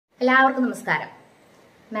എല്ലാവർക്കും നമസ്കാരം.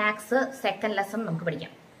 Maths second lesson നമുക്ക്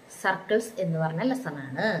പഠിക്കാം. സർക്കിൾസ് എന്ന് പറഞ്ഞ ലെസൺ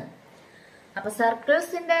ആണ്. അപ്പൊ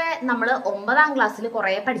സർക്കിൾസിന്റെ നമ്മൾ 9ാം ക്ലാസ്സിൽ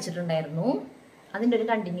കുറെ പഠിച്ചിട്ടുണ്ടായിരുന്നു. അതിന്റെ ഒരു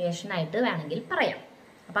കണ്ടിന്യൂവേഷൻ ആയിട്ട് വേണമെങ്കിൽ പറയാം.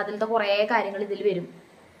 അപ്പൊ അതിലത്തെ കുറെ കാര്യങ്ങൾ ഇതിൽ വരും.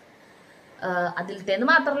 അതിലത്തേന്ന്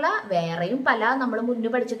മാത്രമല്ല വേറെയും പല നമ്മൾ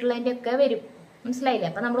മുന്നേ പഠിച്ചിട്ടുള്ളതിന്റെ ഒക്കെ വരും. മനസ്സിലായില്ലേ?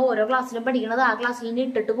 അപ്പൊ നമ്മൾ ഓരോ ക്ലാസ്സിലും പഠിക്കുന്നത് ആ ക്ലാസ്സിൽ നിന്ന്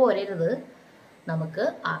ഇട്ടിട്ട് പോരരുത്, നമുക്ക്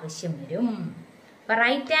ആവശ്യം വരും.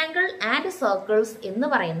 റൈറ്റ് ആംഗിൾ ആൻഡ് സർക്കിൾസ് എന്ന്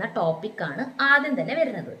പറയുന്ന ടോപ്പിക്കാണ് ആദ്യം തന്നെ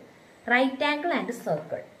വരുന്നത്. Right angle and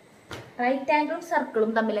circle. Right ആംഗിളും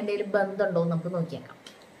സർക്കിളും തമ്മിൽ എന്തെങ്കിലും ബന്ധമുണ്ടോ എന്ന് നമുക്ക് നോക്കിയേക്കാം.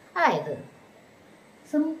 അതായത്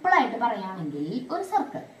സിമ്പിൾ ആയിട്ട് പറയുകയാണെങ്കിൽ ഒരു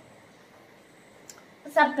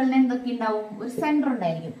സർക്കിളിന് എന്തൊക്കെ ഉണ്ടാവും? ഒരു സെന്റർ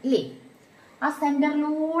ഉണ്ടായിരിക്കും ഇല്ലേ? ആ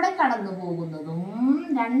സെന്ററിലൂടെ കടന്നു പോകുന്നതും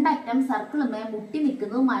രണ്ടറ്റം സർക്കിളുമേ മുട്ടി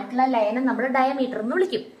നിൽക്കുന്നതുമായിട്ടുള്ള ലൈനെ നമ്മൾ ഡയമീറ്റർ എന്ന്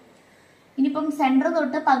വിളിക്കും. ഇനിയിപ്പം സെന്റർ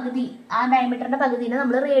തൊട്ട് പകുതി, ആ ഡയമീറ്ററിന്റെ പകുതിനെ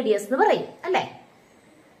നമ്മൾ റേഡിയസ് എന്ന് പറയും അല്ലെ?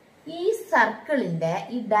 ഈ സർക്കിളിന്റെ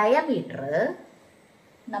ഈ ഡയമീറ്റർ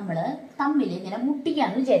നമ്മള് തമ്മിൽ ഇങ്ങനെ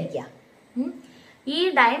മുട്ടിക്കാന്ന് വിചാരിക്കുക. ഈ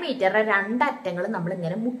ഡയമീറ്ററിന്റെ രണ്ടറ്റങ്ങൾ നമ്മൾ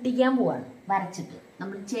ഇങ്ങനെ മുട്ടിക്കാൻ പോവാണ്. വരച്ചിട്ട്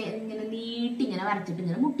നമ്മൾ ഇങ്ങനെ നീട്ടി ഇങ്ങനെ വരച്ചിട്ട്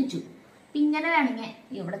ഇങ്ങനെ മുട്ടിച്ചു. ഇങ്ങനെ വേണമെങ്കിൽ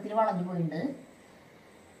ഇവിടെ ഇത്തിരി വളഞ്ഞു പോയിട്ടുണ്ട്,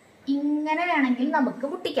 ഇങ്ങനെ വേണമെങ്കിൽ നമുക്ക്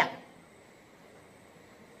മുട്ടിക്കാം.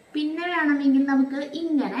 പിന്നെ വേണമെങ്കിൽ നമുക്ക്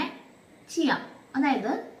ഇങ്ങനെ ചെയ്യാം.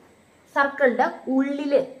 അതായത് സർക്കിളിന്റെ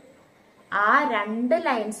ഉള്ളില് ആ രണ്ട്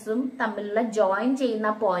ലൈൻസും തമ്മിലുള്ള ജോയിൻ ചെയ്യുന്ന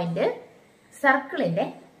പോയിന്റ് സർക്കിളിന്റെ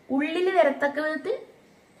ഉള്ളില് വരത്തക്ക വിധത്തിൽ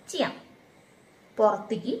ചെയ്യാം,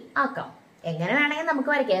 പുറത്തേക്ക് ആക്കാം. എങ്ങനെ വേണമെങ്കിൽ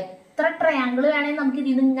നമുക്ക് വരയ്ക്കാം. എത്ര ട്രയാങ്കിൾ വേണമെങ്കിൽ നമുക്ക്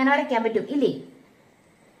ഇതിൽ ഇങ്ങനെ വരയ്ക്കാൻ പറ്റും ഇല്ലേ?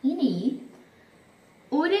 ഇനി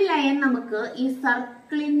ഒരു ലൈൻ നമുക്ക് ഈ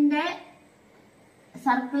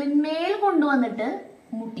സർക്കിളിന്മേൽ കൊണ്ടുവന്നിട്ട്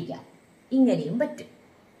മുട്ടിക്കാം. ഇങ്ങനെയും പറ്റും.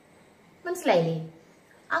 മനസ്സിലായില്ലേ?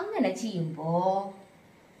 അങ്ങനെ ചെയ്യുമ്പോ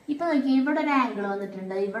ഇപ്പൊ നോക്കി, ഇവിടെ ഒരു ആംഗിൾ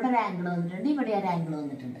വന്നിട്ടുണ്ട്, ഇവിടെ ഒരു ആംഗിൾ വന്നിട്ടുണ്ട്, ഇവിടെ ഒരു ആംഗിൾ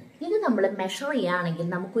വന്നിട്ടുണ്ട്. ഇത് നമ്മൾ മെഷർ ചെയ്യുകയാണെങ്കിൽ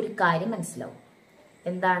നമുക്കൊരു കാര്യം മനസ്സിലാവും.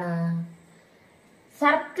 എന്താണ്?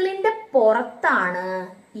 സർക്കിളിന്റെ പുറത്താണ്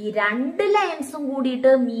ഈ രണ്ട് ലൈൻസും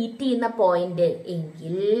കൂടിയിട്ട് മീറ്റ് ചെയ്യുന്ന പോയിന്റ്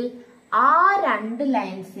എങ്കിൽ ആ രണ്ട്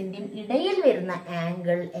ലൈൻസിന്റെയും ഇടയിൽ വരുന്ന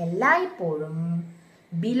ആംഗിൾ എല്ലായ്പ്പോഴും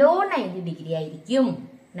ബിലോ 90 ഡിഗ്രി ആയിരിക്കും.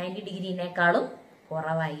 90 ഡിഗ്രിനേക്കാളും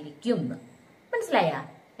കുറവായിരിക്കും. മനസ്സിലായ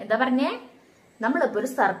എന്താ പറഞ്ഞേ? നമ്മളിപ്പോ ഒരു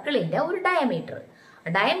സർക്കിളിന്റെ ഒരു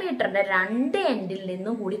ഡയമീറ്ററിന്റെ രണ്ട് എൻഡിൽ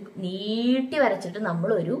നിന്നും കൂടി നീട്ടി വരച്ചിട്ട് നമ്മൾ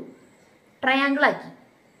ഒരു ട്രയാങ്കിൾ ആക്കി.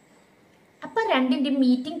 അപ്പൊ രണ്ടിന്റെ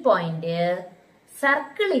മീറ്റിംഗ് പോയിന്റ്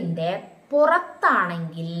സർക്കിളിന്റെ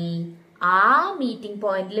പുറത്താണെങ്കിൽ ആ മീറ്റിംഗ്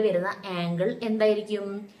പോയിന്റിൽ വരുന്ന ആംഗിൾ എന്തായിരിക്കും?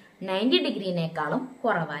 90 ഡിഗ്രിനേക്കാളും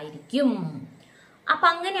കുറവായിരിക്കും. അപ്പൊ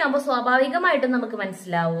അങ്ങനെയാകുമ്പോ സ്വാഭാവികമായിട്ടും നമുക്ക്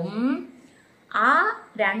മനസ്സിലാവും ആ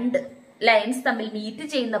രണ്ട് ലൈൻസ് തമ്മിൽ മീറ്റ്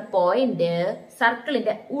ചെയ്യുന്ന പോയിന്റ്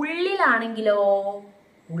സർക്കിളിന്റെ ഉള്ളിലാണെങ്കിൽ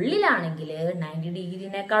 90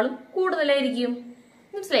 ഡിഗ്രിനേക്കാളും കൂടുതലായിരിക്കും.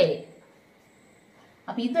 മനസ്സിലായില്ലേ?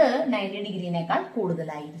 അപ്പൊ ഇത് 90 ഡിഗ്രിനേക്കാൾ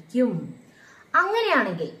കൂടുതലായിരിക്കും.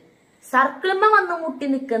 അങ്ങനെയാണെങ്കിൽ സർക്കിളിന്മേ വന്ന് മുട്ടി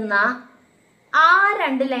നിൽക്കുന്ന ആ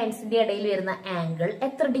രണ്ട് ലൈൻസിന്റെ ഇടയിൽ വരുന്ന ആംഗിൾ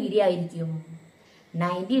എത്ര ഡിഗ്രി ആയിരിക്കും?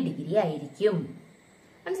 90 ഡിഗ്രി ആയിരിക്കും.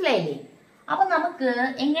 മനസ്സിലായില്ലേ? അപ്പൊ നമുക്ക്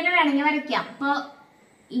എങ്ങനെ വേണമെങ്കിൽ വരയ്ക്കാം. ഇപ്പൊ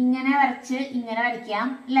ഇങ്ങനെ വരച്ച് ഇങ്ങനെ വരയ്ക്കാം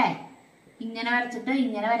അല്ലെ? ഇങ്ങനെ വരച്ചിട്ട്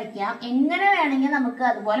ഇങ്ങനെ വരയ്ക്കാം. എങ്ങനെ വേണമെങ്കിൽ നമുക്ക്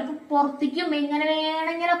അതുപോലെ പുറത്തേക്കും എങ്ങനെ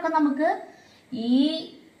വേണമെങ്കിലൊക്കെ നമുക്ക് ഈ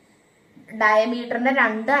ഡയമീറ്ററിന്റെ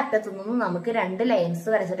രണ്ട് അറ്റത്തു നിന്നും നമുക്ക് രണ്ട് ലൈൻസ്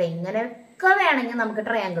വരച്ചിട്ട് എങ്ങനെയൊക്കെ വേണമെങ്കിൽ നമുക്ക്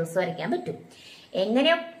ട്രയാങ്കിൾസ് വരയ്ക്കാൻ പറ്റും.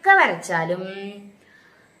 എങ്ങനെയൊക്കെ വരച്ചാലും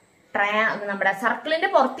നമ്മുടെ സർക്കിളിന്റെ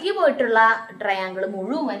പുറത്തേക്ക് പോയിട്ടുള്ള ട്രയാങ്കിൾ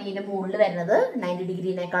മുഴുവൻ ഇതിന്റെ മുകളിൽ വരുന്നത് 90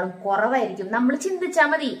 ഡിഗ്രിനേക്കാളും കുറവായിരിക്കും. നമ്മൾ ചിന്തിച്ചാൽ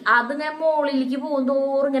മതി. അതിങ്ങനെ മുകളിലേക്ക്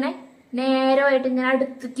പോകുന്തോറും ഇങ്ങനെ നേരമായിട്ട് ഇങ്ങനെ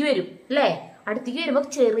അടുത്തേക്ക് വരും അല്ലെ? അടുത്തേക്ക് വരുമ്പോ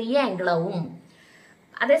ചെറിയ ആംഗിൾ ആവും.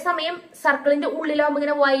 അതേസമയം സർക്കിളിന്റെ ഉള്ളിലാവുമ്പോ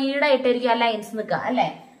ഇങ്ങനെ വൈഡ് ആയിട്ടായിരിക്കും ആ ലൈൻസ് നിൽക്കുക അല്ലെ?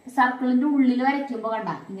 സർക്കിളിന്റെ ഉള്ളിൽ വരയ്ക്കുമ്പോ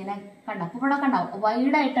ഇങ്ങനെ അപ്പൊ ഇവിടെ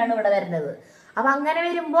വൈഡ് ആയിട്ടാണ് ഇവിടെ വരുന്നത്. അപ്പൊ അങ്ങനെ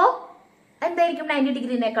വരുമ്പോ എന്തായിരിക്കും? 90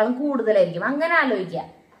 ഡിഗ്രിനേക്കാളും കൂടുതലായിരിക്കും. അങ്ങനെ ആലോചിക്കുക.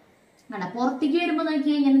 പുറത്തേക്ക് വരുമ്പോ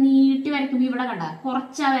നോക്കിയാൽ ഇങ്ങനെ നീട്ടി വരയ്ക്കുമ്പോ ഇവിടെ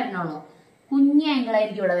കുറച്ചാ വരണുള്ളൂ, കുഞ്ഞ് ആംഗിൾ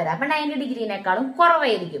ആയിരിക്കും ഇവിടെ വരാം. അപ്പൊ 90 ഡിഗ്രിനേക്കാളും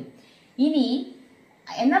കുറവായിരിക്കും. ഇനി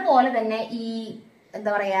എന്ന പോലെ തന്നെ ഈ എന്താ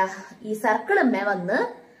പറയാ, ഈ സർക്കിളുമേ വന്ന്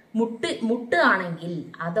മുട്ടുകയാണെങ്കിൽ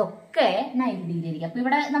അതൊക്കെ 90 ഡിഗ്രി ആയിരിക്കും. അപ്പൊ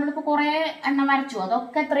ഇവിടെ നമ്മളിപ്പോ കുറെ എണ്ണം വരച്ചു,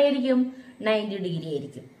 അതൊക്കെ എത്രയായിരിക്കും? 90 ഡിഗ്രി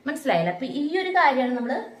ആയിരിക്കും. മനസ്സിലായില്ല? അപ്പൊ ഈ ഒരു കാര്യമാണ്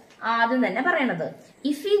നമ്മൾ ആദ്യം തന്നെ പറയണത്.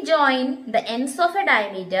 If you join the ends of A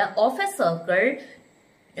diameter of A circle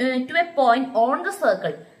to A point on the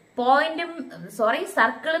circle.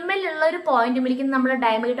 സർക്കിളിന്മേലുള്ള ഒരു പോയിന്റ് വിളിക്കുന്ന നമ്മുടെ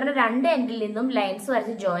ഡയമീറ്ററിന്റെ രണ്ട് എൻഡിൽ നിന്നും ലൈൻസ്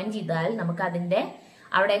വരച്ച് ജോയിൻ ചെയ്താൽ നമുക്ക് അതിന്റെ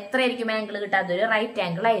അവിടെ എത്രയായിരിക്കും ആംഗിൾ കിട്ടുക? അതൊരു റൈറ്റ്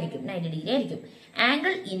ആംഗിൾ ആയിരിക്കും, 90 ഡിഗ്രി ആയിരിക്കും.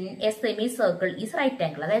 Angle in A semi circle is right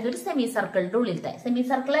angle. അതായത് ഒരു സെമി സർക്കിളിന്റെ ഉള്ളിലത്തെ, സെമി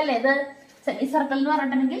സർക്കിൾ അല്ലേ ഇത്? സെമി സർക്കിൾ എന്ന്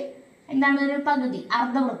പറഞ്ഞിട്ടുണ്ടെങ്കിൽ എന്താണ്? ഒരു പകുതി,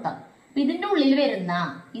 അർദ്ധവൃത്തം. അപ്പൊ ഇതിന്റെ ഉള്ളിൽ വരുന്ന,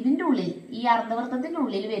 ഈ അർദ്ധവൃത്തത്തിന്റെ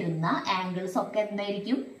ഉള്ളിൽ വരുന്ന ആംഗിൾസ് ഒക്കെ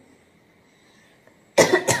എന്തായിരിക്കും?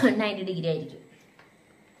 90 ഡിഗ്രി ആയിരിക്കും.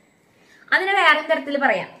 അതിനെ വേറെ തരത്തിൽ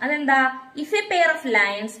പറയാം. അതെന്താ? If A pair of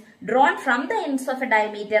lines drawn from the ends of A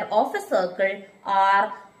diameter of A circle are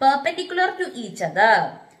perpendicular to each other,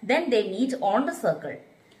 then they meet on the circle.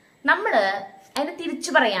 നമ്മള് അതിന് തിരിച്ചു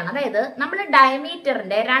പറയാണ്. അതായത് നമ്മൾ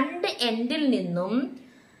ഡയമീറ്ററിന്റെ രണ്ട് എൻഡിൽ നിന്നും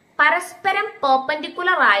പരസ്പരം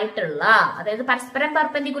പെർപെൻഡിക്കുലർ ആയിട്ടുള്ള, അതായത് പരസ്പരം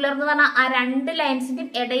പെർപെൻഡിക്കുലർ എന്ന് പറഞ്ഞാൽ ആ രണ്ട് ലൈൻസിന്റെ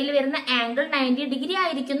ഇടയിൽ വരുന്ന ആംഗിൾ 90 ഡിഗ്രി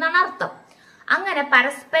ആയിരിക്കും എന്നാണ് അർത്ഥം. അങ്ങനെ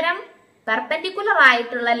പരസ്പരം പെർപെൻഡിക്കുലർ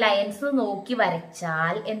ആയിട്ടുള്ള ലൈൻസ് നോക്കി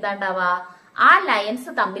വരച്ചാൽ എന്താ ഉണ്ടാവുക? ആ ലൈൻസ്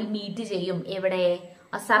തമ്മിൽ മീറ്റ് ചെയ്യും. എവിടെ?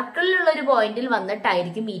 ആ സർക്കിളിലുള്ള ഒരു പോയിന്റിൽ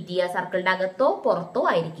വന്നിട്ടായിരിക്കും മീറ്റ് ചെയ്യുക. സർക്കിളിന്റെ അകത്തോ പുറത്തോ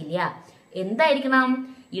ആയിരിക്കില്ല. എന്തായിരിക്കണം?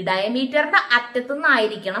 ഈ ഡയമീറ്ററിന്റെ അറ്റത്തു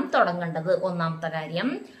നിന്നായിരിക്കണം തുടങ്ങേണ്ടത്. ഒന്നാമത്തെ കാര്യം,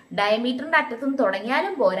 ഡയമീറ്ററിന്റെ അറ്റത്തു നിന്ന്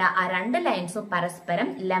തുടങ്ങിയാലും പോരാ, ആ രണ്ട് ലൈൻസും പരസ്പരം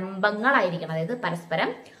ലംബങ്ങളായിരിക്കണം. അതായത് പരസ്പരം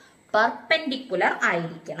പെർപെൻഡിക്കുലർ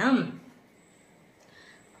ആയിരിക്കണം.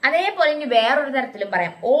 അതേപോലെ ഇനി വേറൊരു തരത്തിലും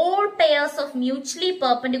പറയാം. All pairs of mutually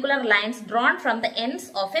perpendicular lines drawn from the ends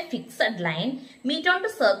of A fixed line meet on the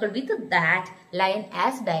circle with that line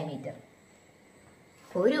as diameter.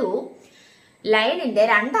 ഒരു ലൈനിന്റെ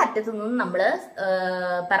രണ്ടറ്റത്തു നിന്നും നമ്മള്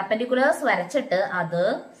പെർപെൻഡിക്കുലേഴ്സ് വരച്ചിട്ട് അത്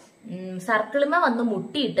സർക്കിളുമ വന്ന്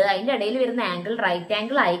മുട്ടിയിട്ട് അതിന്റെ ഇടയിൽ വരുന്ന ആംഗിൾ റൈറ്റ്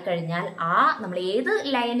ആംഗിൾ ആയി കഴിഞ്ഞാൽ നമ്മൾ ഏത്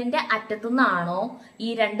ലൈനിന്റെ അറ്റത്തുനിന്നാണോ ഈ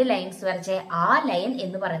രണ്ട് ലൈൻസ് വരച്ച ആ ലൈൻ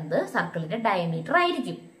എന്ന് പറയുന്നത് സർക്കിളിന്റെ ഡയമീറ്റർ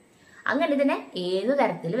ആയിരിക്കും. അങ്ങനെ ഇതിനെ ഏതു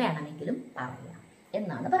തരത്തിൽ വേണമെങ്കിലും പറയാം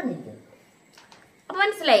എന്നാണ് പറഞ്ഞിരിക്കുന്നത്. അപ്പൊ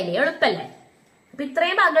മനസ്സിലായില്ലേ? എളുപ്പല്ലേ? അപ്പൊ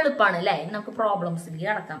ഇത്രയും ഭാഗം എളുപ്പമാണ് അല്ലെ? നമുക്ക് പ്രോബ്ലംസിലേക്ക്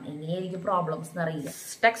കടക്കാം. എങ്ങനെയായിരിക്കും പ്രോബ്ലംസ് എന്ന് അറിയില്ല.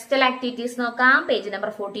 ടെക്സ്റ്റൽ ആക്ടിവിറ്റീസ് നോക്കാം. പേജ് നമ്പർ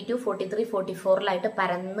 42, 43, 44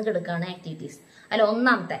 പരന്ന് കിടക്കാണ് ആക്ടിവിറ്റീസ്. അല്ല,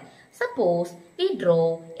 ഒന്നാമത്തെ, suppose V draw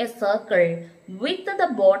A circle with the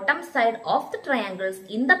bottom side of the triangles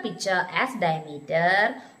in the picture as diameter.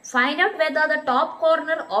 Find out whether the top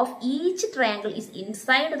corner of each triangle is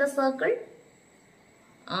inside the circle,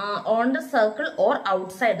 on the circle or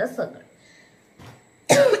outside the circle.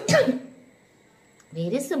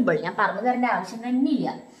 Very simple. ഞാൻ പറഞ്ഞു തരേണ്ട ആവശ്യം തന്നെയില്ല.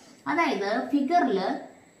 അതായത് ഫിഗറില്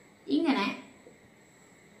ഇങ്ങനെ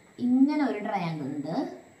ഒരു triangle ഉണ്ട്.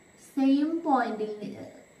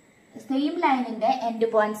 Same ലൈനിന്റെ എൻഡ്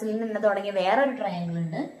പോയിന്റ്സിൽ നിന്ന് തുടങ്ങിയ വേറൊരു ട്രയാങ്കിൾ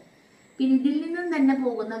ഉണ്ട്. പിന്നെ ഇതിൽ നിന്നും തന്നെ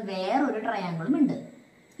പോകുന്ന വേറൊരു ട്രയാങ്കിളും ഉണ്ട്.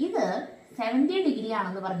 ഇത് 70 ഡിഗ്രി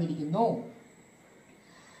ആണെന്ന് പറഞ്ഞിരിക്കുന്നു.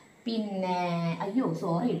 പിന്നെ അയ്യോ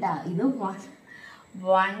സോറി കേട്ടാ, ഇത്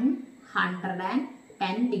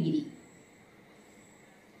 110 ഡിഗ്രി.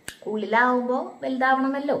 ഉള്ളിലാവുമ്പോ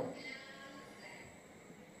വലുതാവണമല്ലോ.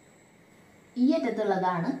 ഈ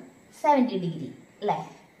അറ്റത്തുള്ളതാണ് 70 ഡിഗ്രി അല്ലെ?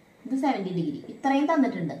 ഇത് 70 ഡിഗ്രി. ഇത്രയും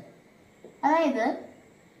തന്നിട്ടുണ്ട്. അതായത്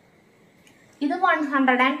ഇത്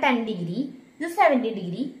 110 ഡിഗ്രി, ഇത് 70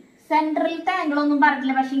 ഡിഗ്രി. സെൻട്രലിലത്തെ ആംഗിൾ ഒന്നും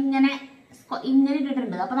പറഞ്ഞിട്ടില്ല, പക്ഷെ ഇങ്ങനെ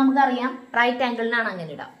ഇട്ടിട്ടുണ്ട്. അപ്പൊ നമുക്കറിയാം റൈറ്റ് ആംഗിളിനാണ്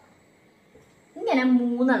അങ്ങനെ ഇടാം. ഇങ്ങനെ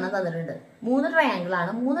 3 എണ്ണം തന്നിട്ടുണ്ട്. 3 ട്രയാങ്കിൾ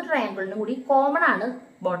ആണ്. 3 ട്രയാങ്കിളിനും കൂടി കോമൺ ആണ്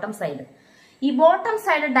ബോട്ടം സൈഡ്. ഈ ബോട്ടം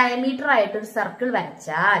സൈഡ് ഡയമീറ്റർ ആയിട്ട് ഒരു സർക്കിൾ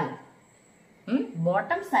വരച്ചാൽ,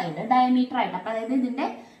 ബോട്ടം സൈഡ് ഡയമീറ്റർ ആയിട്ട്, അപ്പൊ അതായത് ഇതിന്റെ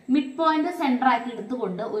മിഡ് പോയിന്റ് സെന്റർ ആക്കി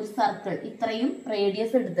എടുത്തുകൊണ്ട് ഒരു സർക്കിൾ ഇത്രയും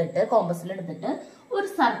റേഡിയസ് എടുത്തിട്ട് കോമ്പസിൽ എടുത്തിട്ട് ഒരു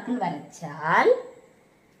സർക്കിൾ വരച്ചാൽ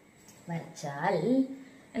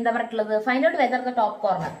എന്താ പറഞ്ഞിട്ടുള്ളത്? Find out whether the top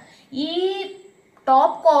corner. ഈ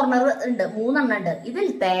ടോപ്പ് കോർണർ ഉണ്ട്, 3 എണ്ണം ഉണ്ട്.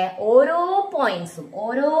 ഇതിലത്തെ ഓരോ പോയിന്റ്സും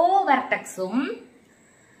ഓരോ വെർട്ടെക്സും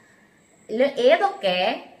ഏതൊക്കെ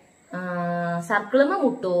സർക്കിളുമ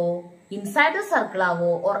മുട്ടോ, ഇൻസൈഡ് ദ സർക്കിൾ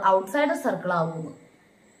ആവോ ഓർ ഔട്ട്സൈഡ് ദ സർക്കിൾ ആവോ.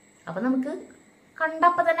 അപ്പൊ നമുക്ക്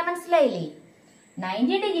കണ്ടപ്പോ തന്നെ മനസ്സിലായില്ലേ?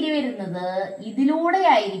 90 ഡിഗ്രി വരുന്നത് ഇതിലൂടെ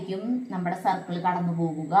ആയിരിക്കും നമ്മുടെ സർക്കിൾ കടന്നു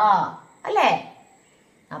പോകുക അല്ലേ?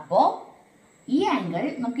 അപ്പോ ഈ ആംഗിൾ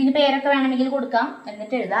നമുക്ക് ഇനി പേരൊക്കെ വേണമെങ്കിൽ കൊടുക്കാം,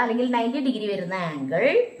 എന്നിട്ട് എഴുതാം. അല്ലെങ്കിൽ 90 ഡിഗ്രി വരുന്ന ആംഗിൾ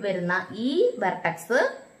വരുന്ന ഈ vertex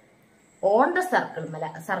on the circle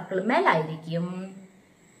മേലായിരിക്കും.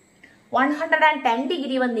 110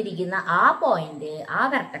 degree വന്നിരിക്കുന്ന ആ പോയിന്റ്, ആ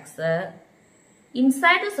വെർട്ടെക്സ്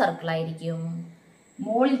ഇൻസൈഡ് ദ സർക്കിൾ ആയിരിക്കും.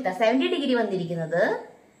 മുകളിലത്തെ 70 ഡിഗ്രി വന്നിരിക്കുന്നത്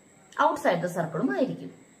ഔട്ട്സൈഡ് ദ സർക്കിളും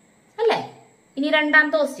ആയിരിക്കും അല്ലേ? ഇനി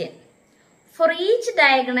രണ്ടാമത്തെ question. For each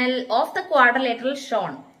diagonal of the quadrilateral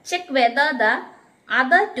Sean check whether the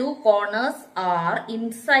other 2 corners are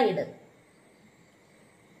inside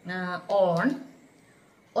on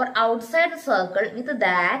or outside the circle with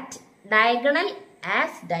that diagonal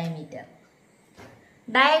as diameter.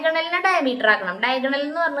 ഡയഗണലിനെ diameter ആക്കണം. Diagonal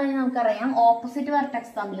എന്ന് പറഞ്ഞു കഴിഞ്ഞാൽ നമുക്കറിയാം ഓപ്പോസിറ്റ്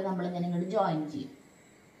വെർട്ടെക്സ് തമ്മിൽ നമ്മൾ ഇങ്ങനെ ഇങ്ങോട്ട് ജോയിൻ ചെയ്യും.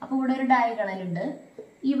 അപ്പൊ ഇവിടെ ഒരു ഡയഗണൽ ഉണ്ട്,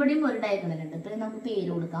 ഇവിടെയും ഒരു ഡയഗണൽ ഉണ്ട്. ഇപ്പൊ നമുക്ക് പേര്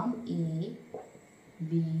കൊടുക്കാം, എ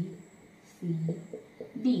ബി സി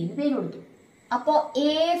ഡി എന്ന് പേര് കൊടുത്തു. അപ്പോ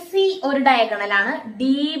എ സി ഒരു ഡയഗണലാണ്,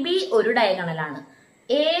 ഡി ബി ഒരു ഡയഗണലാണ്.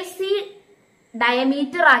 എ സി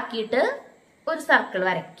ഡയമീറ്റർ ആക്കിയിട്ട് ഒരു സർക്കിൾ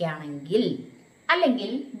വരയ്ക്കുകയാണെങ്കിൽ,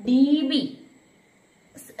 അല്ലെങ്കിൽ ഡി ബി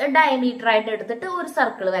ഡയമീറ്റർ ആയിട്ട് എടുത്തിട്ട് ഒരു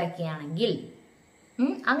സർക്കിൾ വരയ്ക്കുകയാണെങ്കിൽ,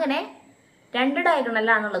 അങ്ങനെ രണ്ട്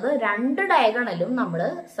ഡയഗണലാണുള്ളത്. രണ്ട് ഡയഗണലും നമ്മൾ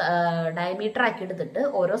ഡയമീറ്റർ ആക്കി എടുത്തിട്ട്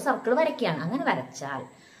ഓരോ സർക്കിൾ വരയ്ക്കുകയാണ്. അങ്ങനെ വരച്ചാൽ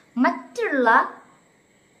മറ്റുള്ള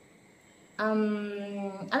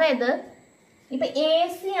അതായത് ഇപ്പൊ എ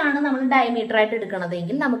സി ആണ് നമ്മൾ ഡയമീറ്റർ ആയിട്ട്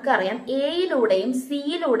എടുക്കണതെങ്കിൽ നമുക്കറിയാം എയിലൂടെയും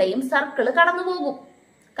സിയിലൂടെയും സർക്കിൾ കടന്നു പോകും.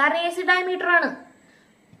 കാരണം എ സി ഡയമീറ്റർ ആണ്.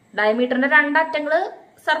 ഡയമീറ്ററിന്റെ രണ്ടറ്റങ്ങള്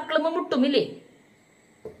സർക്കിളുമ്പോ മുട്ടുമില്ലേ?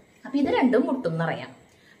 അപ്പൊ ഇത് രണ്ടും മുട്ടും എന്നറിയാം.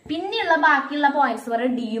 പിന്നെയുള്ള ബാക്കിയുള്ള പോയിന്റ്സ്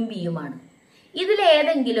പറയുന്നത് ഡിയും ബിയുമാണ്.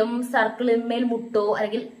 ഇതിലേതെങ്കിലും സർക്കിളിന്മേൽ മുട്ടോ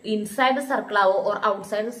അല്ലെങ്കിൽ ഇൻസൈഡ് സർക്കിൾ ആവോ ഓർ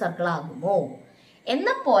ഔട്ട്സൈഡ് സർക്കിൾ ആകുമോ എന്ന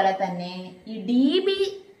പോലെ തന്നെ ഈ ഡി ബി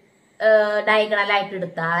ഡയഗണലായിട്ട്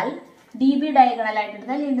എടുത്താൽ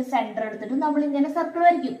ഇതിന്റെ സെന്റർ എടുത്തിട്ട് നമ്മൾ ഇങ്ങനെ സർക്കിൾ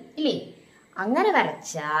വരയ്ക്കും ഇല്ലേ? അങ്ങനെ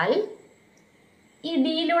വരച്ചാൽ ഈ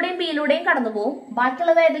ഡിയിലൂടെയും ബിയിലൂടെയും കടന്നു പോകും.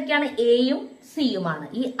 ബാക്കിയുള്ളത് ഏതൊക്കെയാണ്? എയും സിയുമാണ്.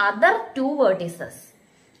 ഈ അതർ ടു വേർട്ടീസസ്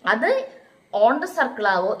അത് ഓൺ ദ സർക്കിൾ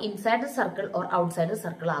ആവോ inside the circle or outside the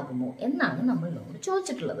circle ആകുമോ എന്നാണ് നമ്മളോട്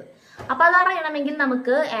ചോദിച്ചിട്ടുള്ളത്. അപ്പൊ അതറിയണമെങ്കിൽ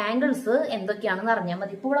നമുക്ക് ആംഗിൾസ് എന്തൊക്കെയാണെന്ന് അറിഞ്ഞാൽ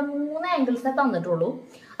മതി. ഇപ്പൊ ഇവിടെ 3 ആംഗിൾസേ തന്നിട്ടുള്ളൂ.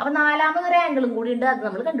 അപ്പൊ 4ാമതൊരു ആംഗിളും കൂടി ഉണ്ട്, അത്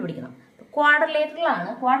നമ്മൾ കണ്ടുപിടിക്കണം. ക്വാഡ്രിലേറ്ററിലാണ്.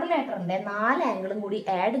 ക്വാഡ്രിലേറ്ററിന്റെ 4 ആംഗിളും കൂടി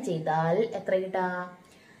ആഡ് ചെയ്താൽ എത്ര കിട്ടാ?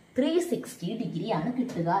 360 ഡിഗ്രി ആണ്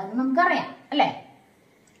കിട്ടുക എന്ന് നമുക്കറിയാം അല്ലെ?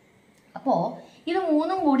 അപ്പോ ഇത്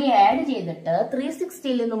 3ഉം കൂടി ആഡ് ചെയ്തിട്ട്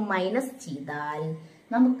 360ൽ നിന്നും മൈനസ് ചെയ്താൽ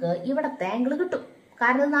നമുക്ക് ഇവിടത്തെ ആംഗിൾ കിട്ടും.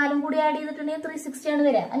 കാരണം 4ഉം കൂടി ആഡ് ചെയ്തിട്ടുണ്ടെങ്കിൽ 360 ആണ്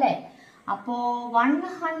വരിക അല്ലെ? അപ്പോ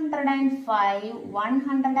 105,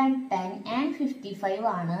 110 ആൻഡ് 55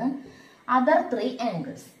 ആണ് അതർ 3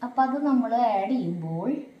 ആംഗിൾസ്. അപ്പൊ അത് നമ്മൾ ആഡ് ചെയ്യുമ്പോൾ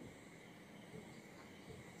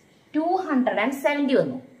 270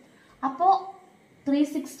 വന്നു. അപ്പോ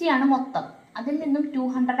 360 ആണ് മൊത്തം. അതിൽ നിന്നും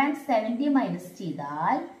 270 മൈനസ്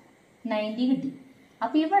ചെയ്താൽ 90 കിട്ടി.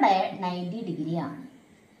 അപ്പൊ ഇവിടെ 90 ഡിഗ്രി ആണ്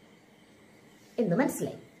എന്ന്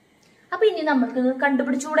മനസ്സിലായി. അപ്പൊ ഇനി നമ്മൾക്ക്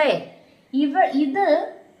കണ്ടുപിടിച്ചൂടെ? ഇത്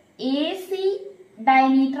എ സി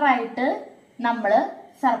ഡയമീറ്റർ ആയിട്ട് നമ്മള്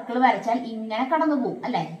സർക്കിൾ വരച്ചാൽ ഇങ്ങനെ കടന്നു പോകും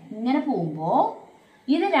അല്ലെ? ഇങ്ങനെ പോകുമ്പോ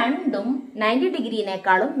ഇത് രണ്ടും 90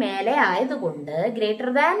 ഡിഗ്രിനേക്കാളും മേലെ ആയതുകൊണ്ട്, ഗ്രേറ്റർ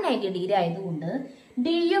ദാൻ 90 ഡിഗ്രി ആയതുകൊണ്ട്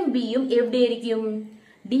ഡിയും ബിയും എവിടെയായിരിക്കും?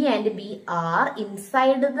 D and B are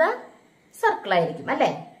inside the circle ആയിരിക്കും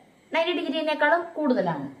അല്ലെ? 90 ഡിഗ്രിനേക്കാളും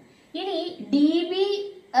കൂടുതലാണ്. ഇനി ഡി ബി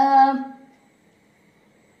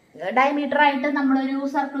ഡയമീറ്റർ ആയിട്ട് നമ്മളൊരു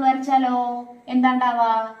സർക്കിൾ വരച്ചാലോ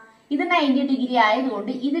എന്താണ്ടാവാ? ഇത് 90 ഡിഗ്രി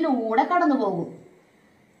ആയതുകൊണ്ട് ഇതിലൂടെ കടന്നു പോകും.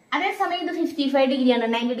 അതേസമയം ഇത് 55 ഡിഗ്രിയാണ്,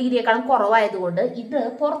 90 ഡിഗ്രിയേക്കാളും കുറവായതുകൊണ്ട് ഇത്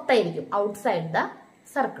പുറത്തായിരിക്കും, ഔട്ട്സൈഡ് ദ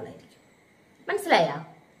സർക്കിൾ ആയിരിക്കും. മനസ്സിലായ?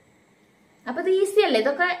 അപ്പൊ ഇത് ഈസി അല്ലേ?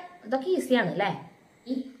 ഇതൊക്കെ ഈസിയാണ് അല്ലേ?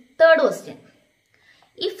 ഈ third question,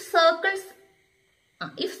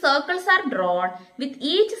 if circles are drawn with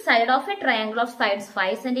each side of a triangle of sides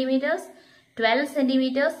 5 centimeters, 12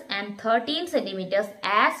 centimeters and 13 centimeters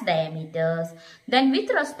as diameters, then with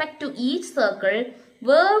respect to each circle,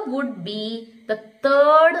 where would be the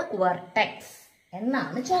third vertex?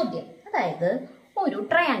 എന്നാണ് ചോദ്യം. അതായത് ഒരു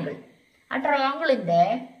triangle, ആ ട്രയാങ്കിളിന്റെ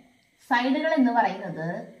സൈഡുകൾ എന്ന് പറയുന്നത്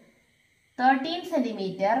 13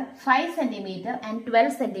 centimetre, 5 centimetre and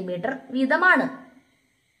 12 centimetre വീതമാണ്.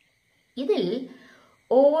 ഇതിൽ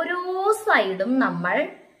ഓരോ സൈഡും നമ്മൾ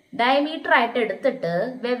ഡയമീറ്റർ ആയിട്ട് എടുത്തിട്ട്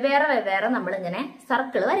വെവ്വേറെ നമ്മൾ ഇങ്ങനെ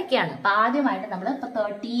സർക്കിൾ വരയ്ക്കുകയാണ്. അപ്പൊ ആദ്യമായിട്ട് നമ്മൾ ഇപ്പൊ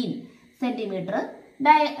 13 സെന്റിമീറ്റർ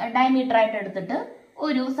ഡയമീറ്റർ ആയിട്ട് എടുത്തിട്ട്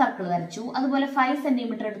ഒരു സർക്കിൾ വരച്ചു. അതുപോലെ 5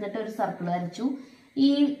 സെന്റിമീറ്റർ എടുത്തിട്ട് ഒരു സർക്കിൾ വരച്ചു. ഈ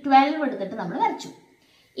 12 എടുത്തിട്ട് നമ്മൾ വരച്ചു.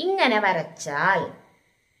 ഇങ്ങനെ വരച്ചാൽ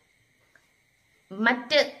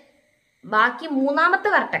ബാക്കി മൂന്നാമത്തെ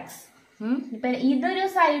വെർട്ടെക്സ്, ഇപ്പൊ ഇതൊരു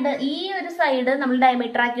സൈഡ്, ഈ ഒരു സൈഡ് നമ്മൾ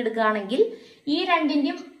ഡയമീറ്റർ ആക്കി എടുക്കുകയാണെങ്കിൽ ഈ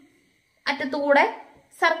രണ്ടിന്റെയും അറ്റത്തുകൂടെ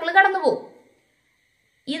സർക്കിൾ കടന്നു പോകും.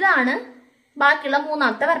 ഇതാണ് ബാക്കിയുള്ള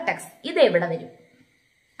മൂന്നാമത്തെ വെർട്ടെക്സ്. ഇത് എവിടെ വരും?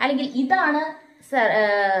 അല്ലെങ്കിൽ ഇതാണ്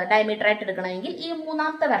ഡയമീറ്റർ ആയിട്ട് എടുക്കണമെങ്കിൽ ഈ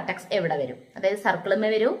മൂന്നാമത്തെ വെർട്ടെക്സ് എവിടെ വരും? അതായത് സർക്കിളിന്മേ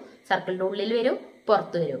വരൂ, സർക്കിളിന്റെ ഉള്ളിൽ വരൂ,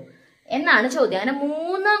 പുറത്ത് വരൂ എന്നാണ് ചോദ്യം. അങ്ങനെ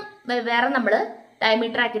 3 വേറെ നമ്മൾ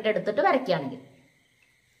ഡയമീറ്റർ ആക്കിയിട്ട് എടുത്തിട്ട് വരയ്ക്കുകയാണെങ്കിൽ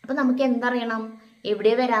അപ്പൊ നമുക്ക് എന്തറിയണം?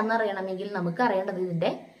 എവിടെ വരാന്ന് അറിയണമെങ്കിൽ നമുക്ക് അറിയേണ്ടത് ഇതിന്റെ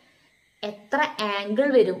എത്ര ആംഗിൾ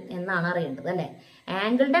വരും എന്നാണ് അറിയേണ്ടത് അല്ലെ?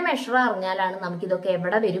 ആംഗിളിന്റെ മെഷർ അറിഞ്ഞാലാണ് നമുക്ക് ഇതൊക്കെ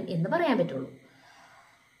എവിടെ വരും എന്ന് പറയാൻ പറ്റുള്ളൂ.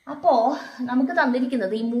 അപ്പോ നമുക്ക്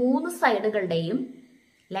തന്നിരിക്കുന്നത് ഈ 3 സൈഡുകളുടെയും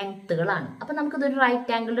ലെങ്ത്തുകളാണ്. അപ്പൊ നമുക്കിതൊരു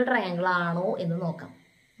റൈറ്റ് ആംഗിൾഡ് ട്രയാങ്കിൾ ആണോ എന്ന് നോക്കാം.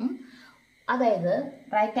 അതായത്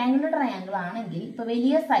റൈറ്റ് ആംഗിൾ ട്രയാങ്കിൾ ആണെങ്കിൽ ഇപ്പൊ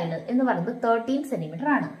വലിയ സൈഡ് എന്ന് പറയുന്നത് 13 സെന്റിമീറ്റർ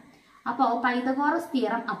ആണ്. അപ്പോൾ പൈതഗോറസ്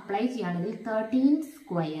തിയറം അപ്ലൈ ചെയ്യുകയാണെങ്കിൽ 13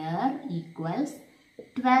 square equals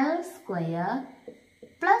 12 square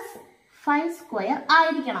plus 5 square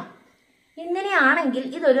ആയിരിക്കണം. ഇങ്ങനെയാണെങ്കിൽ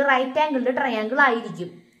ഇതൊരു റൈറ്റ് ആംഗിളിന്റെ ട്രയാങ്കിൾ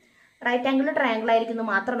ആയിരിക്കും. റൈറ്റ് ആംഗിളിന്റെ ട്രയാങ്കിൾ ആയിരിക്കുന്നത്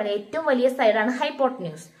മാത്രമല്ല ഏറ്റവും വലിയ സൈഡാണ്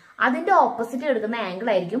ഹൈപ്പോട്ടന്യൂസ്. അതിന്റെ ഓപ്പോസിറ്റ് എടുക്കുന്ന ആംഗിൾ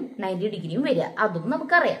ആയിരിക്കും 90 ഡിഗ്രിയും വരിക. അതും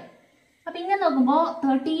നമുക്കറിയാം. അപ്പൊ ഇങ്ങനെ നോക്കുമ്പോൾ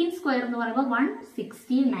 13 സ്ക്വയർ എന്ന് പറയുമ്പോൾ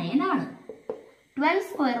 169 ആണ്. 12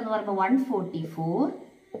 സ്ക്വയർ എന്ന് പറയുമ്പോൾ 144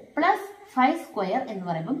 പ്ലസ് 5 സ്ക്വയർ എന്ന്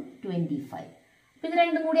പറയുമ്പോൾ 25. അപ്പൊ ഇത്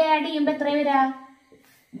രണ്ടും കൂടി ആഡ് ചെയ്യുമ്പോൾ എത്ര വരിക?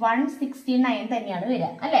 169 തന്നെയാണ്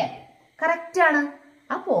വരിക അല്ലെ? കറക്റ്റ് ആണ്.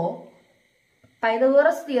 അപ്പോ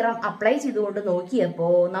പൈതഗോറസ് തിയറം അപ്ലൈ ചെയ്തുകൊണ്ട് നോക്കിയപ്പോ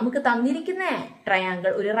നമുക്ക് തന്നിരിക്കുന്ന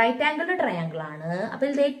ട്രയാങ്കിൾ ഒരു റൈറ്റ് ആംഗിളിന്റെ ട്രയാങ്കിൾ ആണ്. അപ്പൊ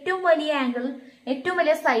ഇതിൽ ഏറ്റവും വലിയ ആംഗിൾ, ഏറ്റവും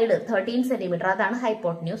വലിയ സൈഡ് 13 സെന്റിമീറ്റർ, അതാണ്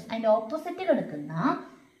ഹൈപ്പോട്ടന്യൂസ്. അതിന്റെ ഓപ്പോസിറ്റ് കിടക്കുന്ന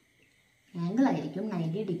ആംഗിൾ ആയിരിക്കും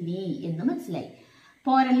 90 ഡിഗ്രി എന്ന് മനസ്സിലായി.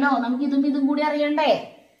 പോരല്ലോ, നമുക്ക് ഇതും കൂടി അറിയണ്ടേ?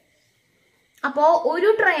 അപ്പോ ഒരു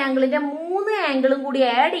ട്രയാങ്കിളിന്റെ 3 ആംഗിളും കൂടി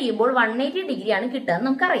ആഡ് ചെയ്യുമ്പോൾ 180 ഡിഗ്രിയാണ് കിട്ടുക എന്ന്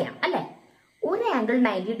നമുക്കറിയാം അല്ലെ? ഒരു ആംഗിൾ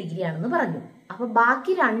 90 ഡിഗ്രി ആണെന്ന് പറഞ്ഞു. അപ്പൊ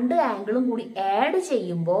ബാക്കി 2 ആംഗിളും കൂടി ആഡ്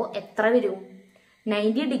ചെയ്യുമ്പോൾ എത്ര വരും?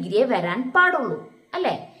 90 ഡിഗ്രിയെ വരാൻ പാടുള്ളൂ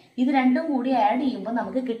അല്ലെ? ഇത് രണ്ടും കൂടി ആഡ് ചെയ്യുമ്പോൾ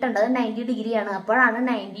നമുക്ക് കിട്ടേണ്ടത് 90 ഡിഗ്രിയാണ്. അപ്പോഴാണ്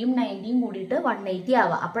 90യും 90യും കൂടിയിട്ട് 180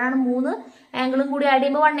 ആവുക. അപ്പോഴാണ് 3 ആംഗിളും കൂടി ആഡ്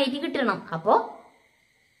ചെയ്യുമ്പോൾ 180 കിട്ടണം. അപ്പോ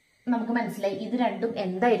നമുക്ക് മനസ്സിലായി ഇത് രണ്ടും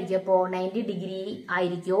എന്തായിരിക്കും? അപ്പോ 90 ഡിഗ്രി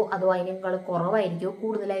ആയിരിക്കോ അതോ അതിനേക്കാളും കുറവായിരിക്കോ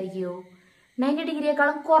കൂടുതലായിരിക്കോ? 90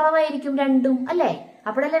 ഡിഗ്രിയേക്കാളും കുറവായിരിക്കും രണ്ടും അല്ലെ?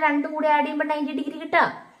 അപ്പോഴല്ലേ രണ്ടും കൂടി ആഡ് ചെയ്യുമ്പോൾ 90 ഡിഗ്രി കിട്ടുക.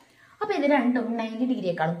 അപ്പൊ ഇത് രണ്ടും 90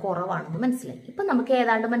 ഡിഗ്രിയേക്കാളും കുറവാണെന്ന് മനസ്സിലായി. ഇപ്പൊ നമുക്ക്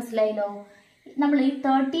ഏതാണ്ട് മനസ്സിലായല്ലോ. നമ്മൾ ഈ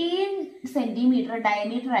 13 സെന്റിമീറ്റർ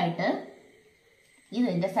ഡയമീറ്റർ ആയിട്ട്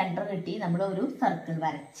ഇതിന്റെ സെന്റർ കിട്ടി നമ്മൾ ഒരു സർക്കിൾ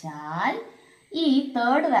വരച്ചാൽ ഈ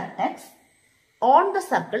third vertex on the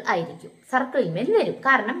circle ആയിരിക്കും, സർക്കിളിന്മേൽ വരും,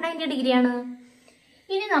 കാരണം 90 ഡിഗ്രിയാണ്.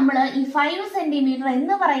 ഇനി നമ്മൾ ഈ 5 സെന്റിമീറ്റർ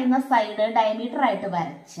എന്ന് പറയുന്ന സൈഡ് ഡയമീറ്റർ ആയിട്ട്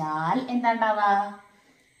വരച്ചാൽ എന്താ ഉണ്ടാവുക?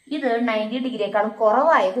 ഇത് 90 ഡിഗ്രിയേക്കാളും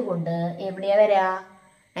കുറവായത് കൊണ്ട് എവിടെയാ വരാ?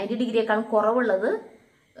 90 ഡിഗ്രിയേക്കാളും കുറവുള്ളത്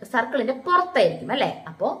സർക്കിളിന്റെ പുറത്തായിരിക്കും അല്ലെ?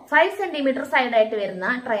 അപ്പോ 5 സെന്റിമീറ്റർ സൈഡായിട്ട് വരുന്ന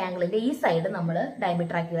ട്രയാങ്കിളിന്റെ ഈ സൈഡ് നമ്മൾ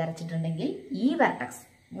ഡയമീറ്റർ ആക്കി വരച്ചിട്ടുണ്ടെങ്കിൽ ഈ വെർട്ടെക്സ്,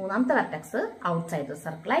 മൂന്നാമത്തെ വെർട്ടെക്സ് ഔട്ട്സൈഡ് ദ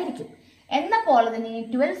സർക്കിൾ ആയിരിക്കും. എന്ന പോലെ തന്നെ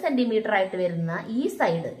 12 സെന്റിമീറ്റർ ആയിട്ട് വരുന്ന ഈ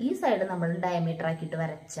സൈഡ് നമ്മൾ ഡയമീറ്റർ ആക്കിയിട്ട്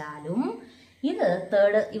വരച്ചാലും ഇത്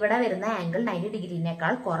തേർഡ് ഇവിടെ വരുന്ന ആംഗിൾ 90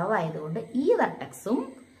 ഡിഗ്രിനേക്കാൾ കുറവായതുകൊണ്ട് ഈ വെർട്ടെക്സും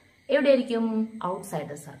എവിടെയായിരിക്കും? ഔട്ട്സൈഡ്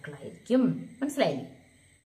ദ സർക്കിൾ ആയിരിക്കും. മനസ്സിലായില്ലേ?